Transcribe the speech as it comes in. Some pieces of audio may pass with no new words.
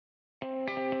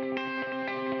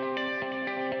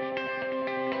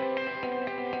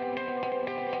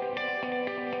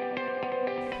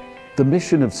The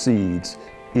mission of CEEDS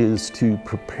is to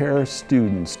prepare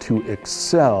students to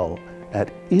excel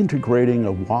at integrating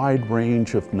a wide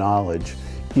range of knowledge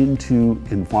into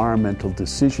environmental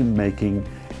decision-making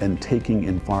and taking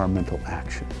environmental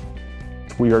action.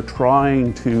 We are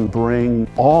trying to bring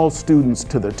all students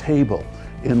to the table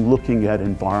in looking at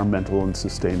environmental and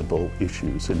sustainable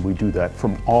issues, and we do that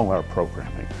from all our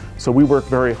programming. So we work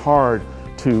very hard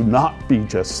to not be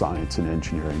just science and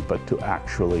engineering, but to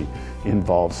actually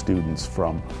involve students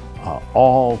from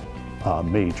all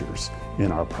majors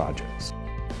in our projects.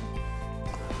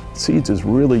 CEEDS is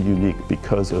really unique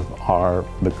because of our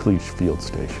MacLeish Field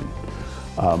Station.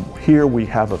 Here we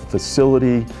have a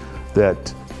facility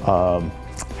that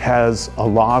has a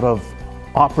lot of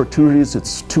opportunities.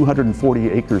 It's 240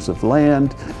 acres of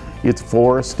land, it's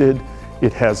forested,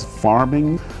 it has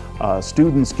farming.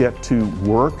 Students get to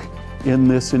work in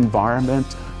this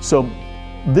environment. So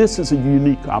this is a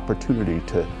unique opportunity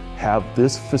to have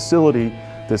this facility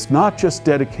that's not just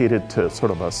dedicated to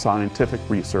sort of a scientific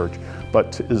research,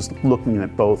 but is looking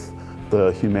at both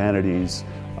the humanities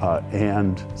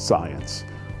and science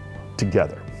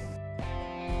together.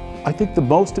 I think the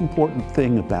most important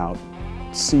thing about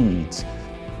CEEDS,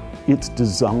 it's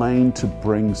designed to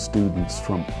bring students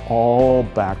from all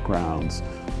backgrounds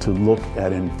to look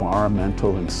at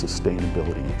environmental and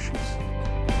sustainability issues.